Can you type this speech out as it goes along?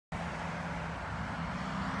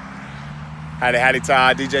Howdy,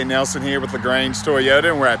 Todd. DJ Nelson here with LaGrange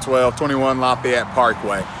Toyota, and we're at 1221 Lafayette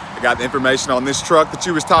Parkway. I got the information on this truck that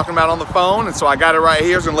you was talking about on the phone, and so I got it right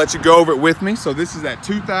here. I was gonna let you go over it with me. So this is that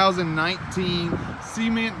 2019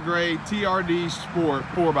 cement gray TRD Sport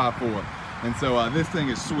 4x4. And so this thing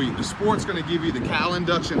is sweet. The Sport's gonna give you the cowl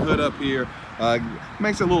induction hood up here.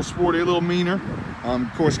 Makes it a little sporty, a little meaner.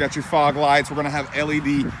 Of course, got your fog lights. We're gonna have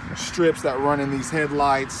LED strips that run in these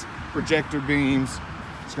headlights, projector beams.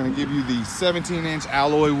 It's going to give you the 17-inch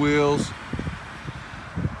alloy wheels,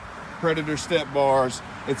 Predator step bars.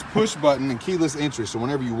 It's push button and keyless entry. So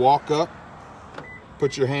whenever you walk up,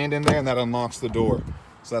 put your hand in there and that unlocks the door.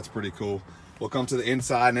 So that's pretty cool. We'll come to the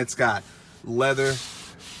inside and it's got leather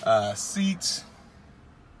seats.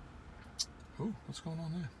 Ooh, what's going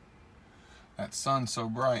on there? That sun's so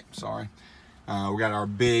bright, sorry. We got our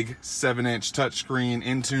big 7-inch touchscreen,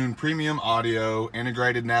 Intune premium audio,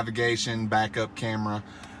 integrated navigation, backup camera.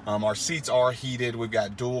 Our seats are heated. We've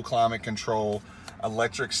got dual climate control,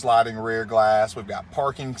 electric sliding rear glass. We've got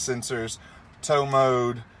parking sensors, tow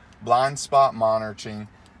mode, blind spot monitoring.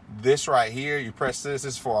 This right here, you press this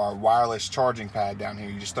is for our wireless charging pad down here.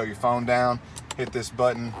 You just throw your phone down, hit this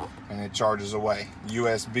button, and it charges away.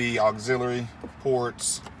 USB auxiliary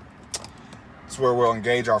ports. It's where we'll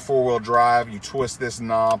engage our 4-wheel drive. You twist this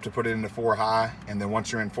knob to put it into 4 high, and then once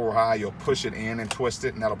you're in 4 high, you'll push it in and twist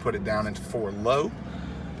it, and that'll put it down into 4 low.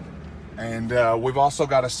 And we've also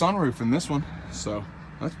got a sunroof in this one, so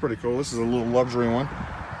that's pretty cool. This is a little luxury one.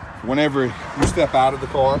 Whenever you step out of the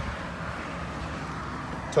car,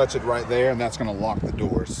 touch it right there, and that's gonna lock the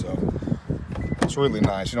doors, so it's really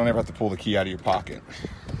nice. You don't ever have to pull the key out of your pocket.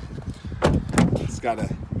 It's got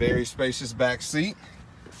a very spacious back seat.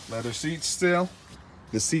 Leather seats still.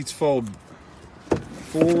 The seats fold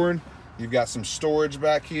forward. You've got some storage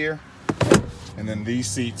back here. And then these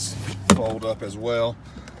seats fold up as well.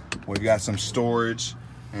 We've got some storage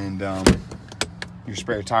and your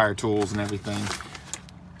spare tire tools and everything.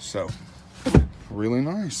 So, really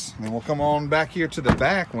nice. And then we'll come on back here to the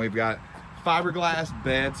back, and we've got fiberglass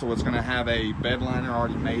bed, so it's gonna have a bed liner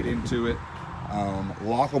already made into it.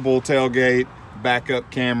 Lockable tailgate,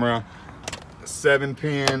 backup camera,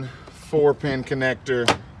 7-pin, 4-pin connector.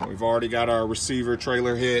 We've already got our receiver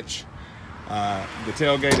trailer hitch. The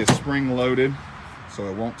tailgate is spring loaded, so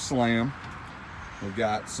it won't slam. We've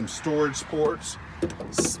got some storage ports,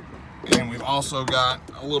 and we've also got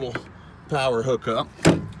a little power hookup.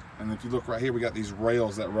 And if you look right here, we got these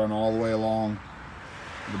rails that run all the way along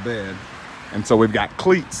the bed. And so we've got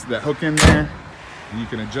cleats that hook in there, and you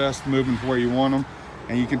can adjust, move them to where you want them,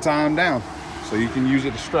 and you can tie them down. So you can use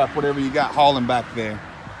it to strap whatever you got hauling back there.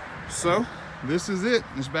 So this is it.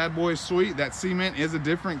 This bad boy is sweet. That cement is a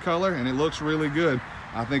different color and it looks really good.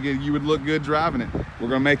 I think you would look good driving it. We're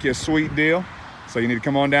gonna make you a sweet deal. So you need to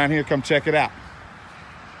come on down here, come check it out.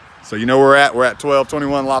 So you know where we're at. We're at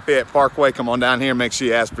 1221 Lafayette Parkway. Come on down here, make sure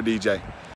you ask for DJ.